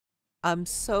I'm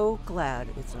so glad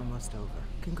it's almost over.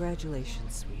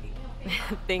 Congratulations, sweetie.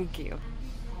 Thank you.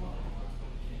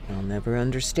 I'll never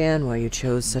understand why you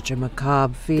chose such a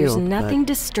macabre There's field, nothing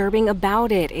disturbing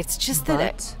about it. It's just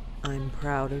that I'm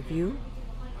proud of you.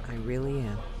 I really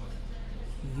am.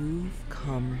 You've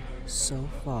come so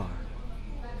far.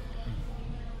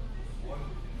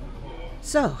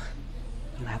 So,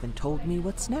 you haven't told me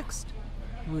what's next.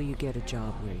 Will you get a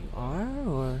job where you are,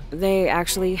 or...? they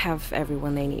actually have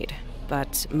everyone they need.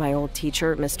 But my old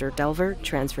teacher, Mr. Delver,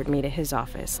 transferred me to his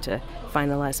office to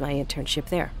finalize my internship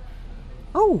there.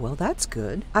 Oh, well, that's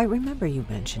good. I remember you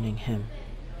mentioning him.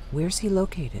 Where's he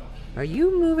located? Are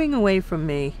you moving away from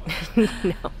me?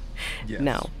 No. Yes,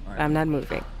 No, I'm not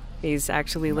moving. He's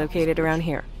actually located around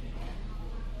here.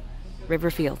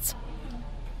 River Fields.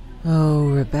 Oh,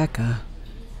 Rebecca.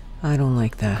 I don't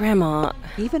like that. Grandma.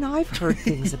 Even I've heard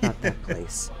things about that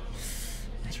place.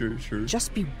 True.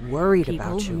 Just be worried People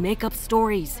about you. make up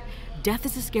stories. Death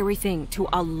is a scary thing to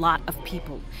a lot of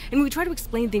people. And we try to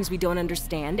explain things we don't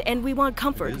understand, and we want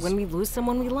comfort when we lose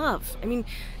someone we love. I mean,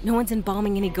 no one's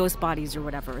embalming any ghost bodies or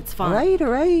whatever. It's fine. All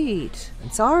right.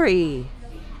 I'm sorry.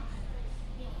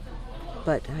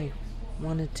 But I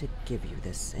wanted to give you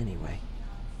this anyway.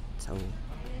 So...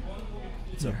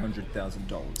 It's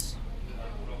 $100,000.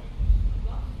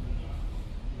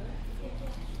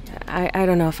 I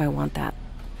don't know if I want that.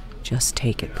 just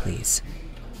take it, please.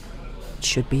 It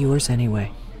should be yours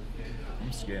anyway.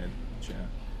 I'm scared, chat.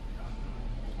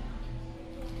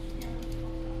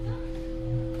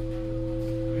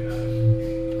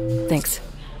 Thanks.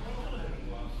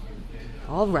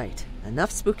 All right,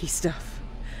 enough spooky stuff.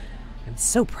 I'm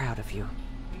so proud of you.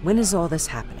 When is all this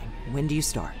happening? When do you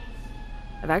start?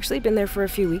 I've actually been there for a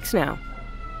few weeks now.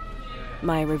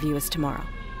 My review is tomorrow.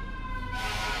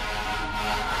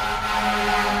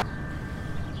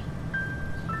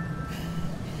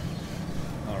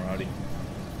 Alrighty.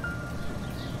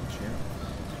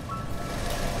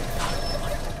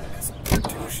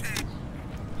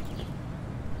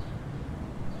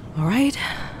 All right,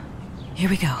 here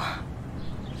we go.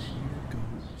 Here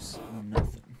goes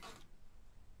nothing.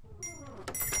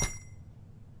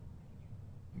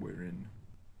 We're in.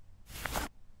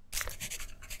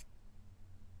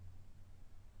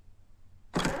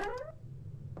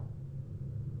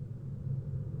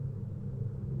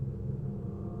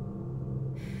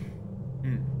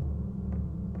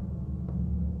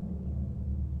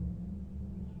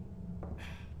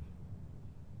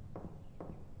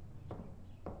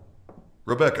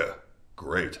 Rebecca,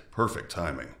 great, perfect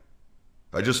timing.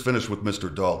 I just finished with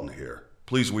Mr. Dalton here.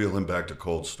 Please wheel him back to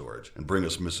cold storage and bring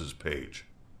us Mrs. Page.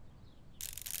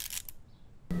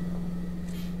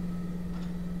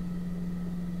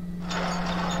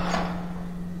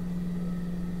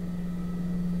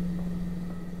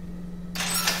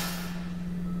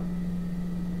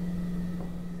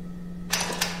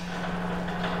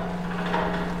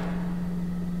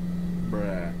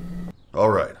 Bruh. All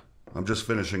right, I'm just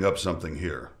finishing up something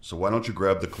here, so why don't you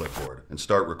grab the clipboard and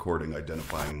start recording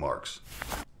identifying marks.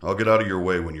 I'll get out of your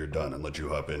way when you're done and let you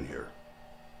hop in here.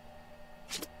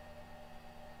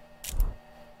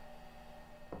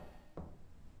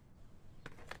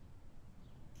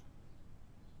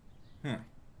 Huh.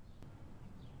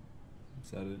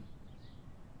 Is that it?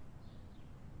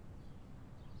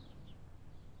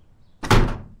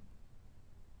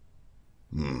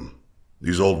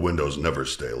 These old windows never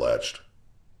stay latched.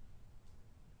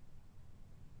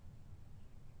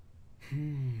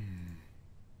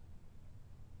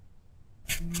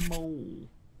 Mole.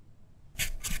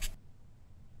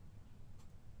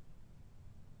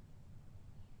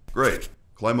 Great.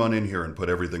 Climb on in here and put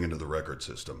everything into the record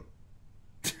system.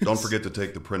 Don't forget to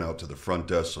take the printout to the front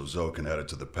desk so Zoe can add it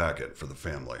to the packet for the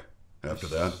family. After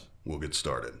that, we'll get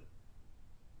started.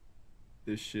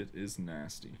 This shit is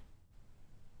nasty.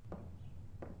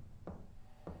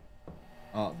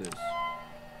 Ah, this.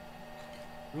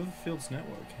 Riverfield's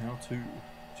network. How to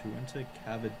enter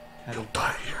You'll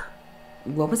die here.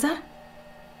 What was that?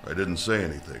 I didn't say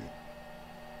anything.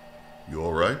 You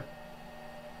all right?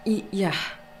 Yeah,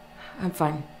 I'm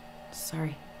fine.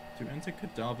 Sorry. To enter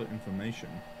cadaver information,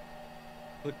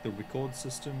 click the record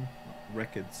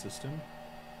system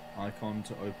icon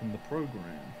to open the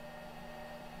program.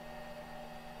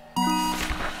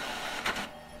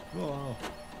 Whoa.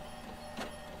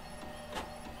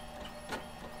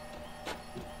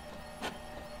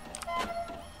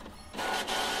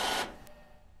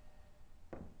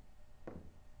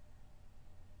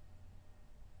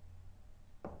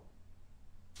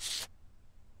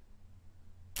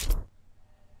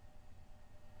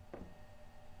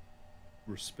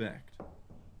 Respect.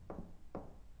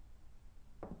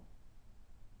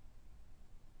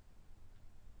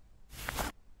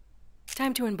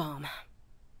 Time to embalm.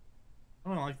 I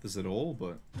don't like this at all,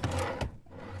 but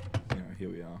you know, here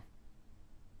we are.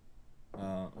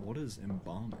 What is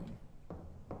embalming?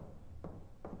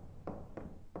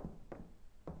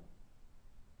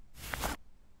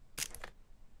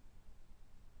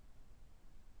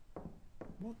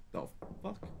 What the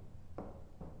fuck?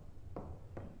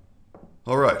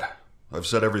 Alright, I've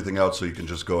set everything out so you can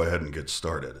just go ahead and get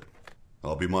started.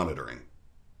 I'll be monitoring.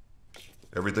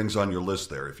 Everything's on your list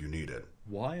there if you need it.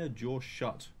 Wire jaw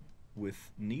shut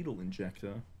with needle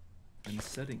injector and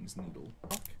settings needle.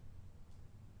 Fuck.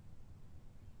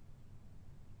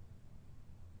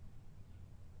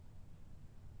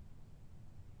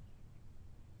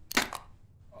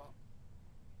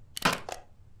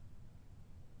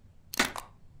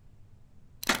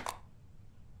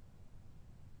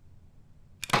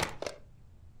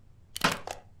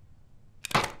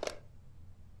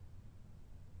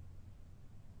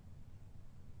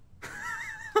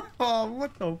 Oh,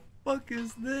 what the fuck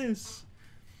is this?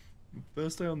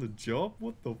 First day on the job?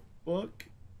 What the fuck?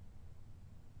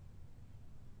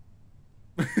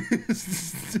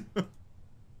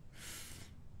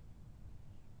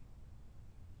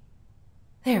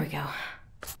 There we go.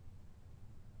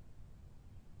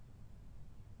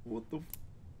 What the?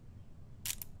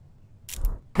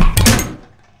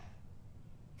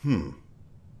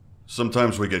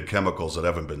 Sometimes we get chemicals that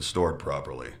haven't been stored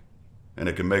properly, and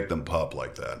it can make them pop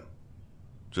like that.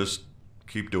 Just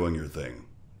keep doing your thing.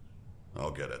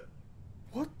 I'll get it.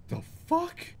 What the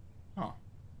fuck? Huh.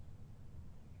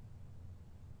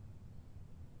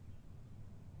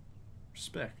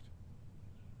 Respect.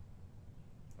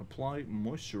 Apply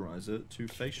moisturizer to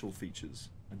facial features.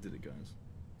 I did it, guys.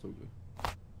 It's all good.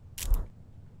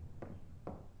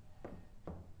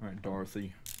 Alright,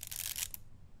 Dorothy.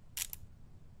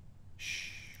 Shh.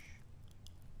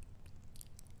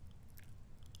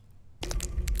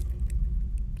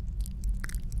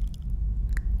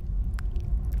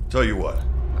 Tell you what,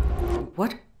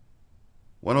 What?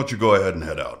 why don't you go ahead and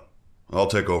head out? I'll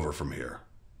take over from here.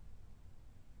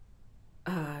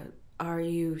 Are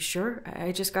you sure?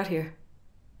 I just got here.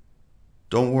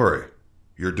 Don't worry.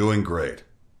 You're doing great.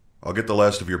 I'll get the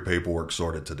last of your paperwork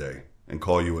sorted today and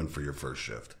call you in for your first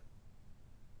shift.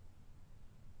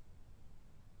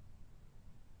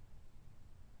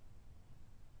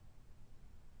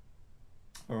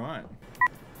 Alright.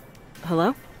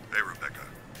 Hello? Hey, Rebecca.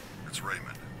 It's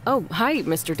Raymond. Oh, hi,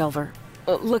 Mr. Delver.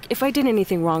 Look, if I did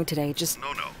anything wrong today, just...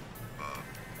 No.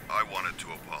 I wanted to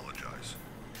apologize.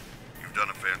 You've done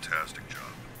a fantastic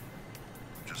job.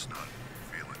 I'm just not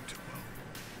feeling too well.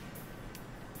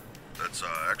 That's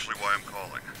actually why I'm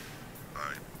calling.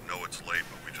 I know it's late,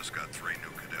 but we just got 3 new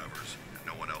cadavers, and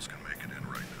no one else can make it in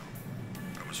right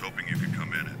now. I was hoping you could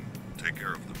come in and take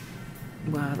care of them.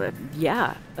 Well,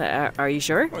 yeah. Are you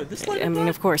sure? Wait, this lady I mean, died?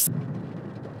 of course.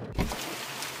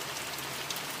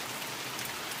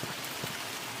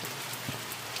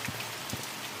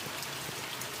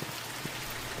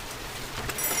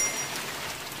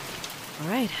 All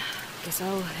right. Guess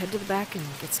I'll head to the back and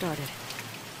get started.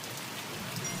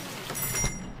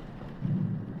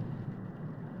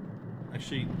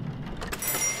 Actually,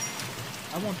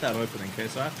 I want that open in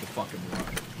case I have to fucking run.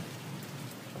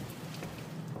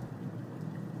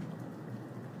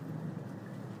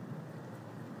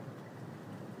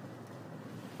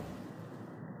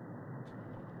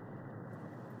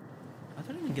 I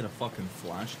don't even get a fucking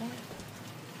flashlight.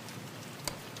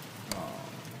 Oh.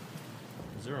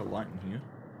 Is there a light in here?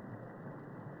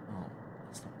 Oh,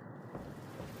 that's not.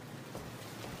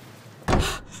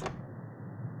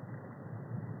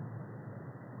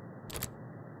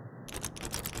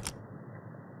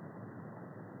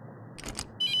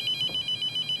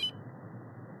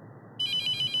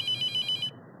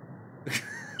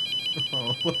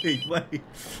 Oh, wait.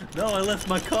 No, I left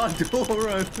my car door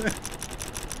open.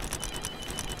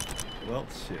 Well,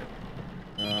 shit.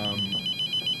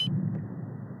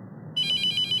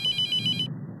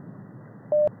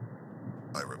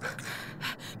 Hi, Rebecca.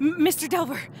 Mr.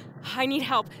 Delver, I need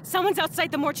help. Someone's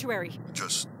outside the mortuary.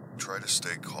 Just try to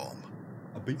stay calm.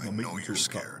 I beat my I meat know into you're a cup.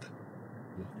 scared.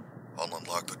 I'll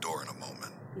unlock the door in a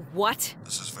moment. What?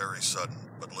 This is very sudden,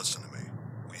 but listen to me.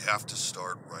 We have to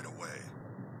start right away.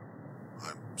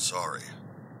 I'm sorry.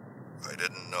 I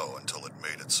didn't know until it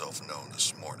made itself known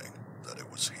this morning that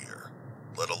it was here,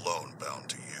 let alone bound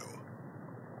to you.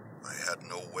 I had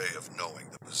no way of knowing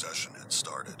the possession had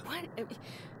started. What?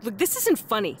 Look, this isn't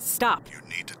funny. Stop. You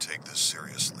need to take this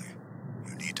seriously.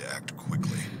 You need to act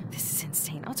quickly. This is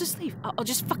insane. I'll just leave. I'll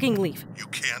just fucking leave. You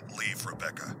can't leave,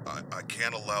 Rebecca. I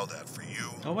can't allow that for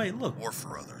you Oh, wait, look. or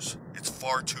for others. It's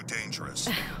far too dangerous.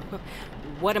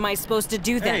 What am I supposed to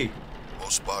do then? Hey!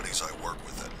 Most bodies I work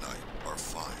with at night are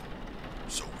fine,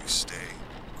 so we stay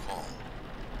calm,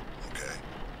 okay?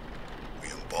 We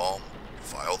embalm,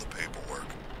 file the paperwork,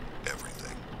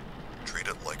 everything. Treat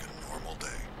it like a normal day.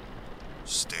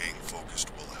 Staying focused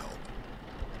will help.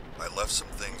 I left some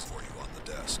things for you on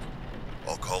the desk.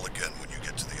 I'll call again when you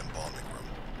get to the embalming room.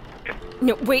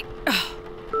 No, wait. Ugh,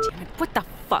 damn it, what the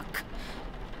fuck?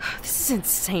 This is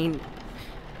insane.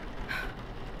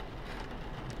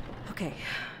 Okay.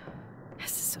 This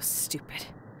is so stupid.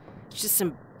 It's just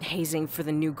some hazing for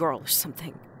the new girl or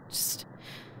something. Just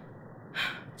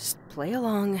play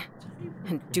along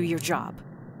and do your job.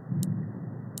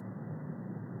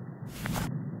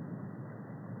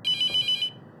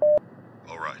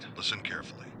 All right, listen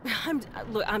carefully.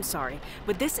 Look, I'm sorry,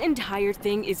 but this entire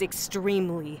thing is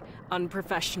extremely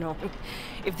unprofessional.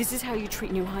 If this is how you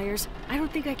treat new hires, I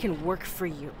don't think I can work for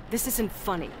you. This isn't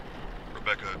funny.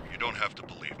 Rebecca, you don't have to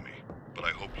believe me, but I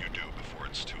hope you do before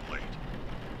it's too late.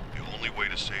 The only way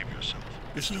to save yourself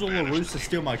This is is to all a banish ruse the to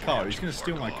steal my evil car. demons He's gonna who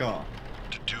steal are my gone. car.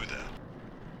 To do that,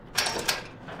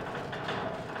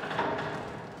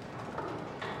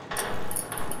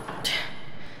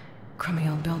 Crummy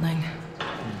old building.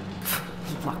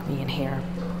 Lock me in here.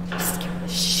 Scare the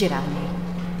shit out of me.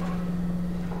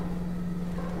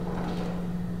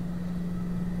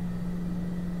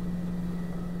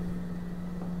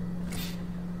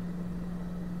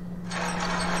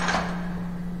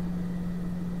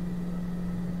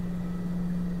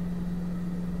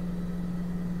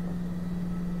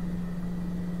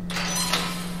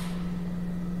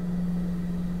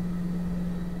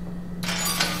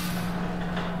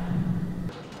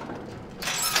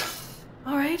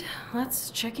 All right,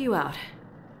 let's check you out.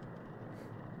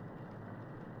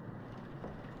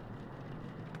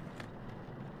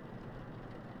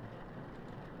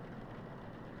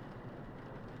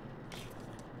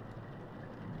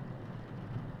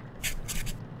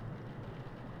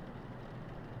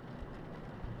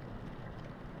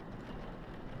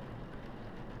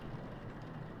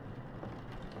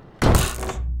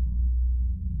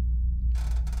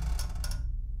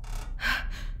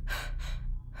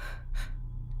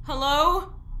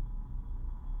 Hello?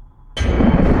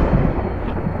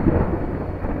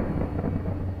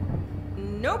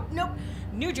 Nope, nope.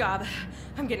 New job.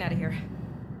 I'm getting out of here.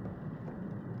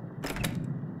 Yeah,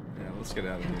 let's get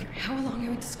out of here. How long I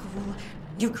went to school?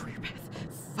 New career path.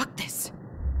 Fuck this.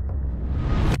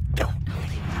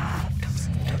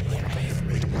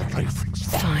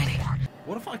 Fine.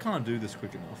 What if I can't do this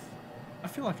quick enough? I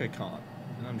feel like I can't,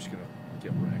 and I'm just gonna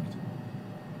get wrecked.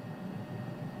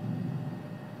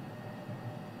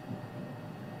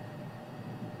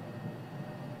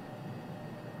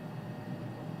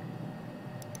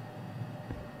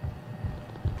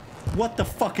 What the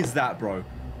fuck is that, bro?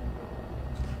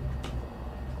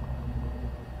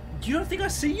 You don't think I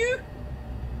see you?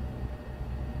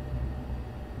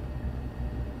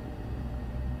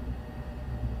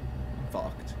 I'm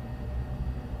fucked.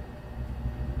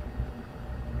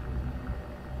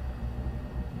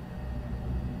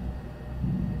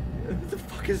 Who the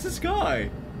fuck is this guy?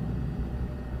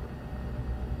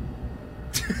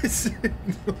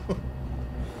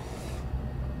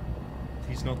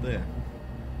 He's not there.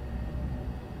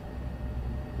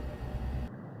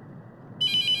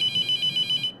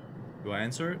 Do I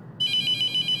answer it?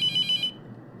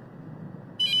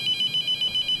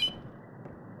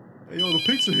 Hey, yo, the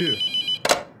pizza here.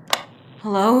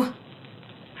 Hello?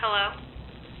 Hello?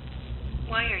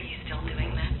 Why are you still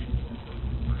doing this?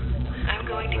 I'm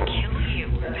going to kill you,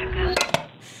 Rebecca.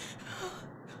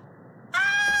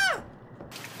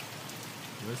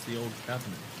 Where's the old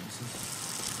cabinet? This is...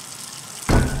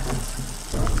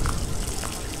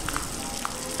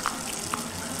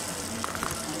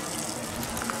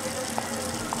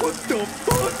 What the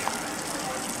fuck?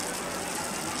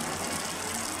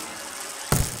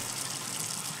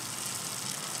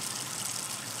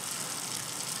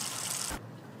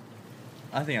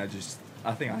 I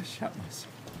think I shot myself.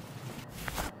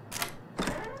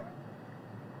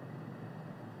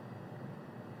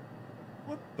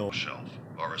 What the? shelf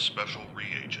are a special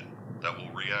reagent that will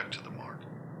react to the mark.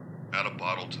 Add a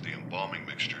bottle to the embalming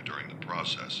mixture during the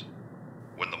process.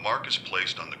 When the mark is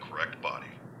placed on the correct body,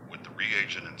 with the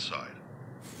reagent inside,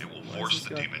 it will force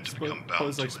the demon to become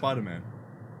bound to like it. Spider-Man.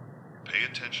 Pay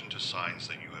attention to signs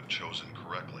that you have chosen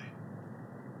correctly.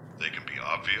 They can be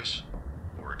obvious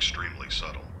or extremely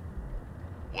subtle.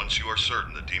 Once you are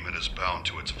certain the demon is bound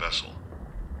to its vessel,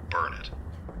 burn it.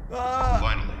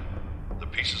 Finally, the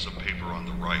pieces of paper on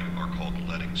the right are called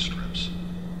letting strips.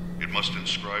 It must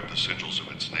inscribe the sigils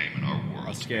of its name in our world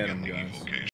scared him, guys.